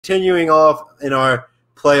continuing off in our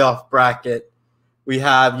playoff bracket, we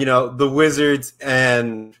have, the Wizards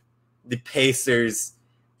and the Pacers.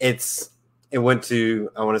 It went to,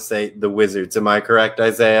 I want to say, the Wizards. Am I correct,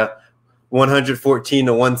 Isaiah? 114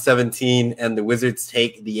 to 117, and the Wizards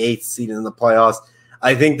take the 8th seed in the playoffs.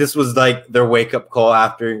 I think this was like their wake-up call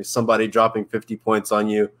after somebody dropping 50 points on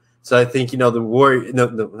you. So I think, the not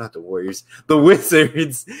the Warriors, the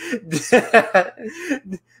Wizards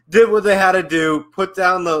did what they had to do, put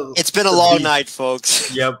down the... It's been a long night,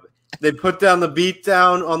 folks. Yep. They put down the beat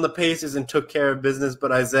down on the Pacers and took care of business.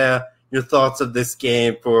 But Isaiah, your thoughts of this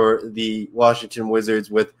game for the Washington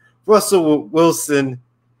Wizards with Russell Wilson.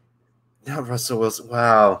 Not Russell Wilson.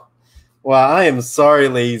 Wow. Wow, I am sorry,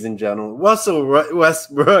 ladies and gentlemen. Russell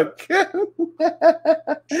Westbrook. Is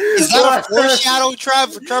that a foreshadow,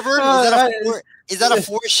 Trevor? Is that a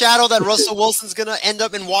foreshadow that Russell Wilson's going to end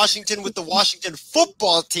up in Washington with the Washington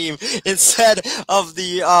football team instead of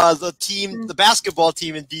the basketball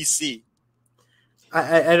team in DC?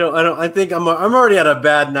 I think I'm already at a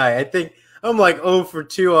bad night. I think I'm like 0 for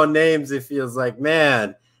 2 on names. It feels like,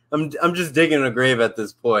 man, I'm just digging a grave at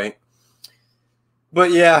this point.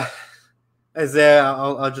 But yeah, Isaiah,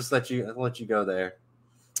 I'll just let you go there.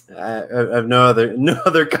 I have no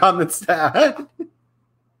other comments to add.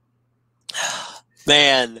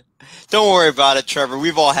 Man, don't worry about it, Trevor.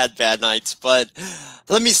 We've all had bad nights, but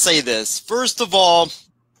let me say this. First of all,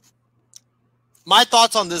 my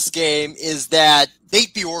thoughts on this game is that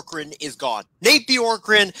Nate Bjorkgren is gone. Nate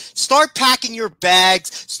Bjorkgren, start packing your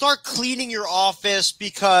bags, start cleaning your office,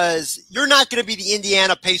 because you're not going to be the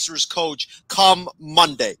Indiana Pacers coach come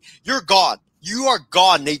Monday. You're gone. You are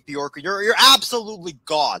gone, Nate Bjorkgren. You're absolutely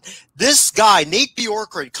gone. This guy, Nate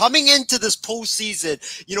Bjorkgren, coming into this postseason,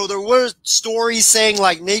 there were stories saying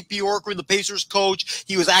like Nate Bjorkgren, the Pacers coach,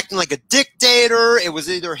 he was acting like a dictator. It was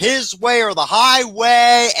either his way or the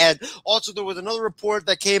highway. And also there was another report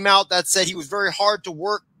that came out that said he was very hard to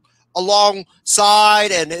work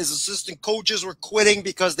alongside, and his assistant coaches were quitting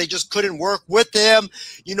because they just couldn't work with him.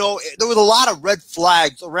 There was a lot of red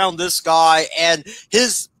flags around this guy, and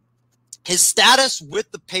his status with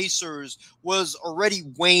the Pacers was already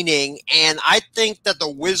waning, and I think that the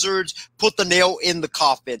Wizards put the nail in the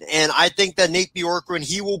coffin. And I think that Nate Bjorkgren,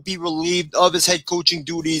 he will be relieved of his head coaching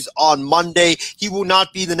duties on Monday. He will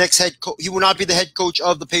not be the next he will not be the head coach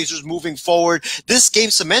of the Pacers moving forward. This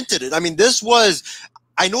game cemented it. I mean,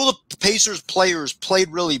 I know the Pacers players played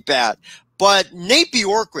really bad, but Nate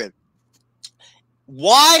Bjorkgren,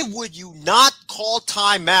 why would you not call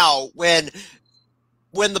timeout when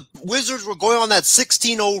the Wizards were going on that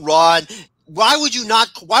 16-0 run? Why would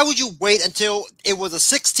you wait until it was a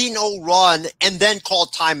 16-0 run and then call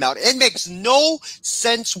timeout? It makes no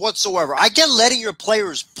sense whatsoever. I get letting your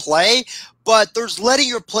players play, but there's letting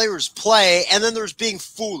your players play, and then there's being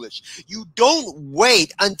foolish. You don't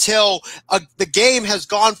wait until the game has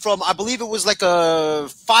gone from, I believe it was like a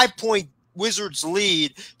 5-point Wizards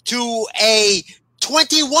lead to a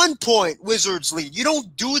 21-point Wizards lead. You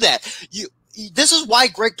don't do that. This is why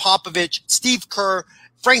Greg Popovich, Steve Kerr,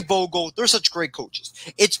 Frank Vogel, they're such great coaches.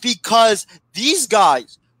 It's because these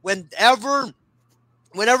guys, whenever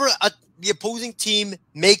the opposing team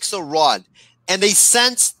makes a run and they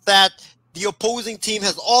sense that the opposing team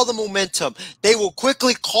has all the momentum, they will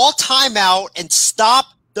quickly call timeout and stop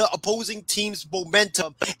the opposing team's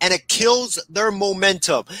momentum, and it kills their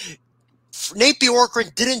momentum. Nate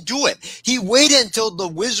Bjorkgren didn't do it. He waited until the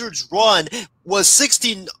Wizards' run was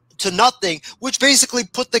 16-0, which basically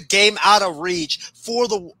put the game out of reach for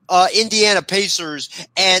the Indiana Pacers,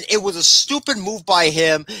 and it was a stupid move by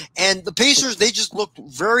him. And the Pacers, they just looked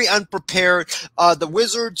very unprepared. The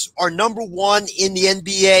Wizards are #1 in the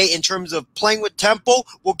NBA in terms of playing with tempo.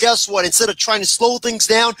 Well, guess what? Instead of trying to slow things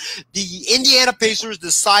down, the Indiana Pacers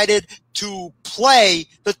decided to play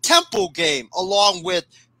the tempo game along with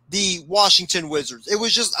the Washington Wizards. It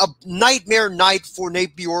was just a nightmare night for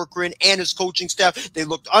Nate Bjorkgren and his coaching staff. They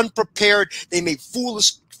looked unprepared. They made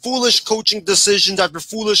foolish coaching decisions after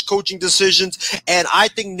foolish coaching decisions, and I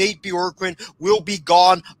think Nate Bjorkgren will be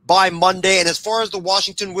gone by Monday. And as far as the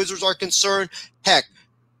Washington Wizards are concerned, heck,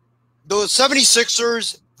 the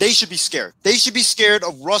 76ers, they should be scared. They should be scared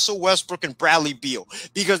of Russell Westbrook and Bradley Beal,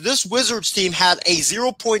 because this Wizards team had a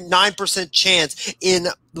 0.9% chance in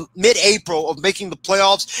mid-April of making the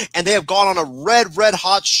playoffs, and they have gone on a red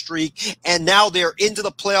hot streak, and now they're into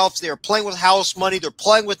the playoffs. They're playing with house money. They're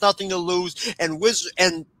playing with nothing to lose,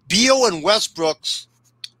 and Beal and Westbrook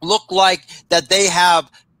look like that they have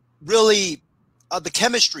really the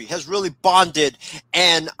chemistry has really bonded,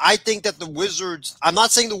 and I think that the Wizards, I'm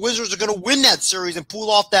not saying the Wizards are going to win that series and pull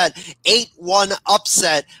off that 8-1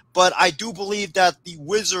 upset, but I do believe that the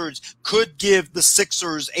Wizards could give the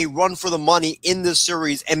Sixers a run for the money in this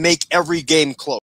series and make every game close.